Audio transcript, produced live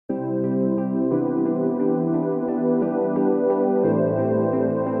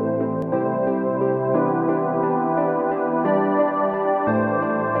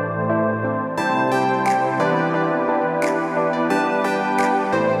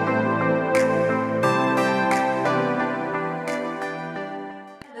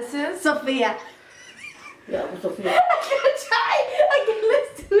Sophia. Yeah, with Sophia. I'm gonna try. Okay,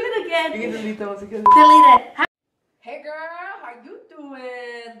 let's do it again. You can delete that once again. Delete it. Hey girl, how you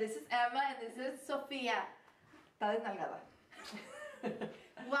doing? This is Emma and this is Sophia. Está desnalgada.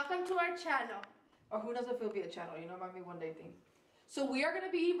 Welcome to our channel. Or who knows if it'll be a channel, you know, it might be one day thing. So we are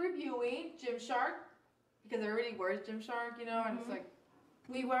gonna be reviewing GYMSHARK because everybody wears GYMSHARK, you know, and it's like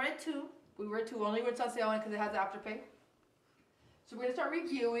We wear it too. we wear it too, only when it's on sale because it has Afterpay. So we're gonna start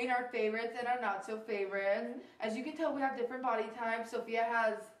reviewing our favorites and our not so favorites. As you can tell, we have different body types. Sophia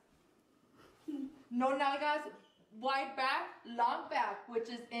has no nalgas, wide back, long back, which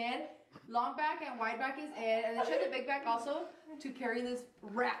is in. Long back and wide back is in. And then she has a big back also to carry this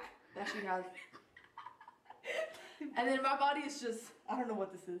rack that she has. And then my body is just, I don't know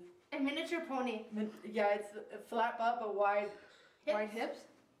what this is. A miniature pony. Yeah, it's a flat butt but wide hips.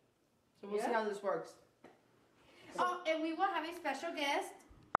 So we'll see how this works. Oh, and we will have a special guest.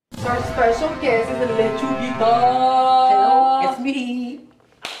 So our special guest is the Lechuguita. Hello, it's me.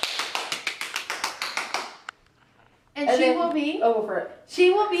 And And she then- will be Oh, go for it. she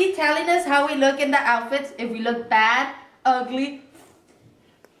will be telling us how we look in the outfits, if we look bad, ugly,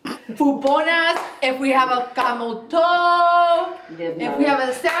 puponas, if we have a camel toe, if we have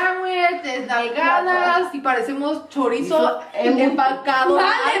a sandwich, desnalgadas, si parecemos chorizo empacado.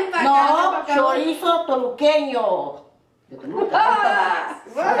 No, chorizo toluqueño.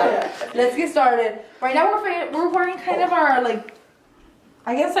 Let's get started. Right now we're wearing kind of our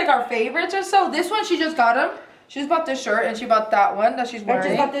I guess our favorites or so. This one she just got them. She just bought this shirt and she bought that one that she's I wearing.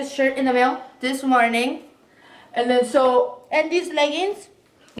 just got this shirt in the mail this morning. And then And these leggings.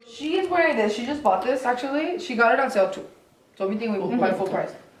 she is wearing this. She just bought this actually. She got it on sale too. So everything we will buy full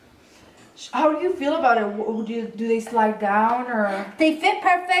price. How do you feel about it? Do they slide down or? They fit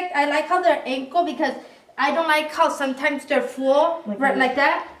perfect. I like how they're ankle because I don't like how sometimes they're full, right, like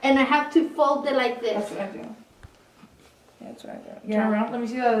that, and I have to fold it like this. That's what I do. Yeah, that's what I do. Turn around. Let me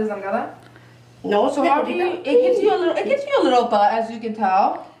see that desnalgada. No, So how do you? It gives you a little butt, as you can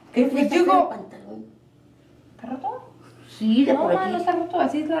tell. If we do go. ¿Está roto? Sí, de No, por no aquí. está roto.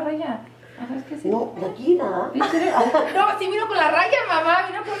 Así es la raya. Ajá, es que sí. No, de aquí, ¿no? No, sí vino con la raya, mamá.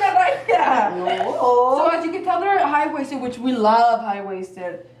 Vino con la raya. No. So as you can tell, they're high-waisted, which we love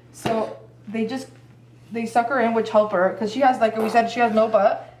high-waisted. So they suck her in, which help her, because she has, like we said, she has no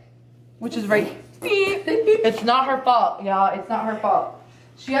butt, which is right. It's not her fault, y'all. It's not her fault.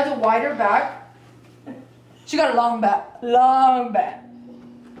 She has a wider back. She got a long back. Long back.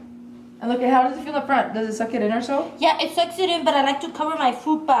 And look at how does it feel in the front? Does it suck it in or so? Yeah, it sucks it in, but I like to cover my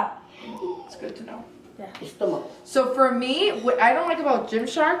fupa. It's good to know. Estómago. So for me, what I don't like about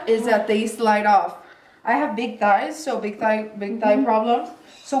GYMSHARK is that they slide off. I have big thighs, so big thigh problems.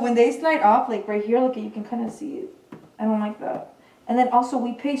 So when they slide off, like right here, look, you can kind of see it. I don't like that. And then also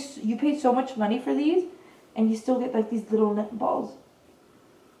you pay so much money for these, and you still get like these little nip balls.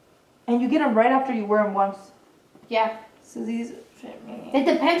 And you get them right after you wear them once. Yeah. So these fit me. It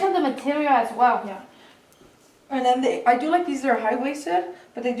depends on the material as well. Yeah. And then I do like these. They're high waisted,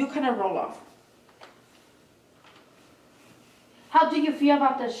 but they do kind of roll off. How do you feel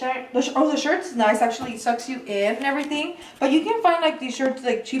about the shirt? The shirt's nice. Actually, it sucks you in and everything. But you can find like these shirts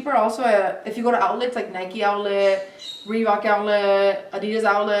like cheaper also if you go to outlets like Nike outlet, Reebok outlet, Adidas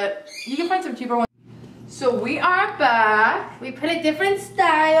outlet. You can find some cheaper ones. So we are back. We put a different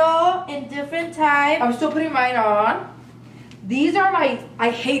style and different type. I'm still putting mine on. These are I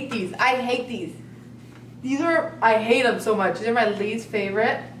hate these. I hate these. I hate them so much. These are my least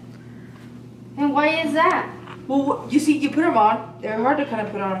favorite. And why is that? Well, you see, you put them on. They're hard to kind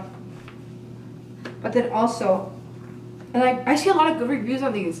of put on. But then also, and I see a lot of good reviews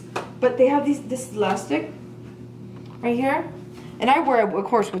on these. But they have this elastic right here. And I wear it, of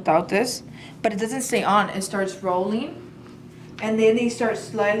course, without this. But it doesn't stay on. It starts rolling. And then they start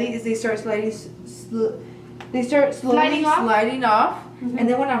slowly sliding off. Mm-hmm. And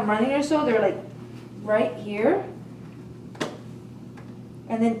then when I'm running or so, they're like right here.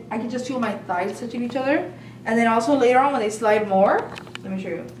 And then I can just feel my thighs touching each other. And then also later on when they slide more, let me show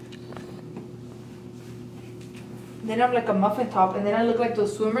you. Then I'm like a muffin top, and then I look like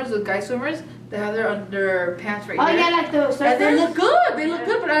those swimmers, those guy swimmers. They have their pants right here. Oh yeah, like those surfers. And they look good. They look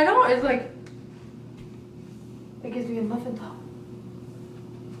good, but I don't. It's like it gives me a muffin top.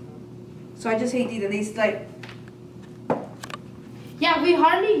 So I just hate these. And these like. Yeah, we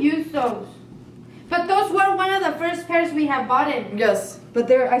hardly use those. But those were one of the first pairs we have bought in. Yes,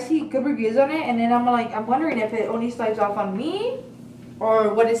 but I see good reviews on it, and then I'm wondering if it only slides off on me,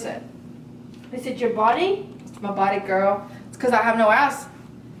 or what is it? Is it your body? It's my body, girl. It's because I have no ass,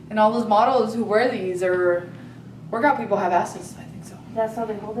 and all those models who wear these or workout people have asses. I think so. That's how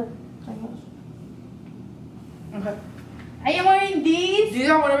they hold it. Like Okay. I am wearing these. These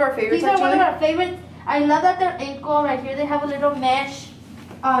are one of our favorites. These are one of actually. our favorites. I love that they're ankle. Right here they have a little mesh.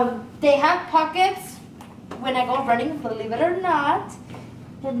 They have pockets when I go running, believe it or not.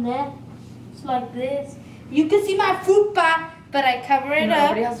 And then it's like this. You can see my fupa, but I cover it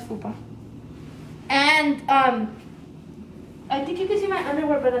up. Everybody has fupa. And I think you can see my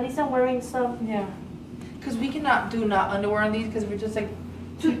underwear, but at least I'm wearing some. Yeah. Because we cannot do underwear on these because we're just like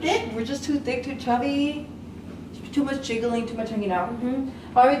Too thick? We're just too thick, too chubby. Too much jiggling, too much hanging out.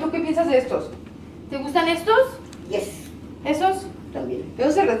 Mami, ¿tú qué piensas de estos? ¿Te gustan estos? Yes, ¿Esos? también.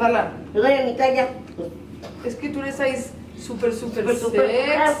 Ellos se resbalan. Yo doy a mi talla. Es que tú eres ahí súper Súper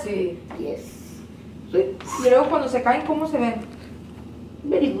sexy. Yes. Soy Y luego cuando se caen, ¿cómo se ven?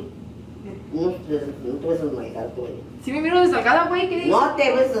 very good. No te ves desmalgar tú. Si me miro desnalgada, güey, ¿qué dices? No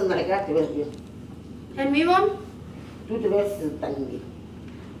te ves desmalgar, te ves bien. ¿En mi mom? Tú te ves tan bien.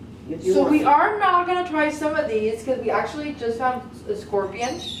 So we are now gonna try some of these because we actually just found a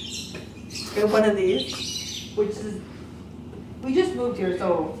scorpion in one of these, which is, we just moved here,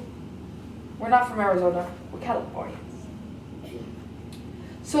 so we're not from Arizona, we're Californians.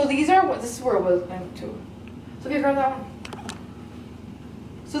 So these are, this is where it was meant to. So have you heard that one?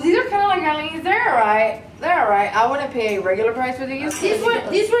 So these are kind of like Arlene's. They're alright. They're alright. I wouldn't pay a regular price for these. These were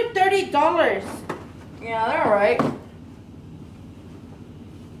 $30. Yeah, they're alright.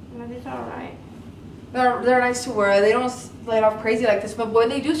 These are alright. They're nice to wear. They don't slide off crazy like this, but when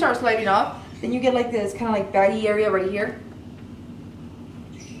they do start sliding off, then you get like this kind of like baggy area right here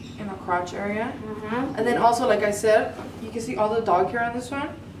in the crotch area. And then also, like I said, you can see all the dog hair on this one.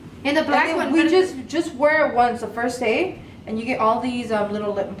 And the black one. We just wear it once the first day, and you get all these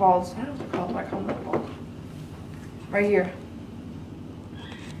little lip balls. I don't know what they're called, but I call them lip balls. Right here.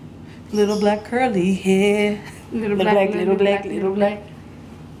 Little black curly hair. Little black.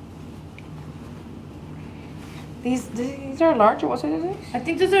 These are larger. What size is this? I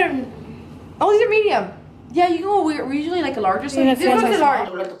think those are. Oh, these are medium. Yeah, you know we're usually like a larger size. Yeah, This one's a large.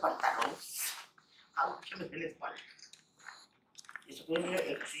 Dobla tu pantalón. Que me duele la espalda. Y se pone el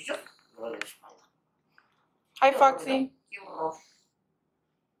ejercicio, me duele la espalda. Hi, Foxy. Qué horror.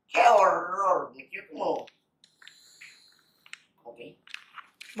 Qué horror. Me quiero como. Ok.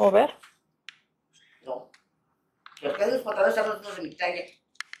 Mover. No. Los que los pantalones están los de mi talla.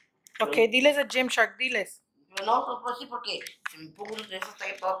 Okay, diles a GYMSHARK, diles. Pero no, pues sí, porque si me pongo de esas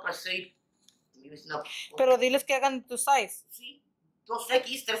tallas para pasar. No. Pero diles que hagan tu size. Sí.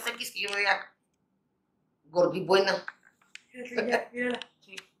 2X, 3X que yo vea gordibuena. Mírala.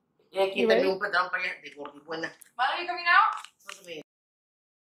 Sí. Y aquí también un pantalón para allá de gordibuena. Are you coming out? Entonces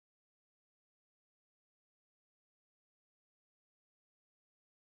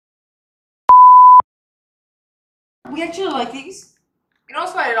We actually like these. We don't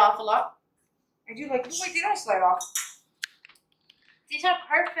slide it off a lot. I do like. Wait, they don't slide off. These are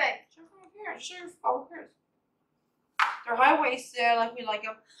perfect. Show from here. Show from here. They're high waisted, like we like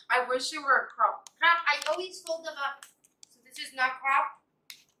them. I wish they were a crop. Crop. I always fold them up. So this is not crop.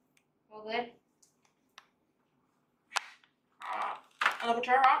 Fold it. And if I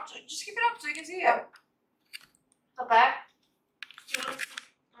turn around, just keep it up so you can see it. The back.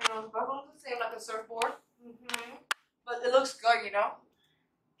 I don't know, the back looks the same, like a surfboard. But it looks good, you know.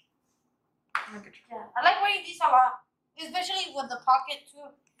 Yeah, I like wearing these a lot, especially with the pocket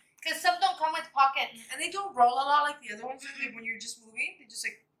too, because some don't come with pockets. And they don't roll a lot like the other ones. Like when you're just moving, they just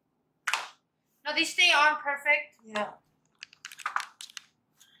like. No, they stay on perfect. Yeah.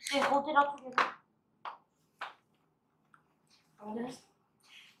 They hold it all together.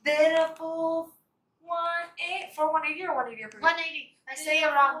 Then a full 180 for 180 or 180 or 180. I say it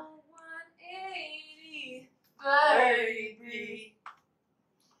wrong. 180, baby.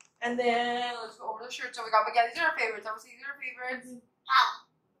 And then let's go over the shirts. So we got, but yeah, these are our favorites. Obviously, these are our favorites.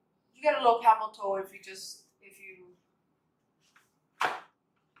 You get a low camel toe if you.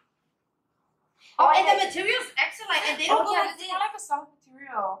 Oh, and the material's excellent, and they don't go with it's it. more like a soft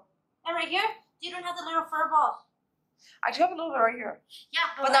material. And right here, you don't have the little fur balls. I do have a little bit right here,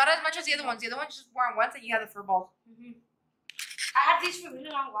 Yeah, but not as much as the other ones. The other ones just worn once, and you have the fur balls. I have these for a really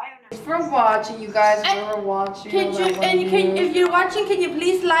long while now. Thanks for watching, you guys. And We're watching. if you're watching, can you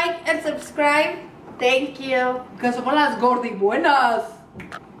please like and subscribe? Thank you. Because somos las gordibuenas.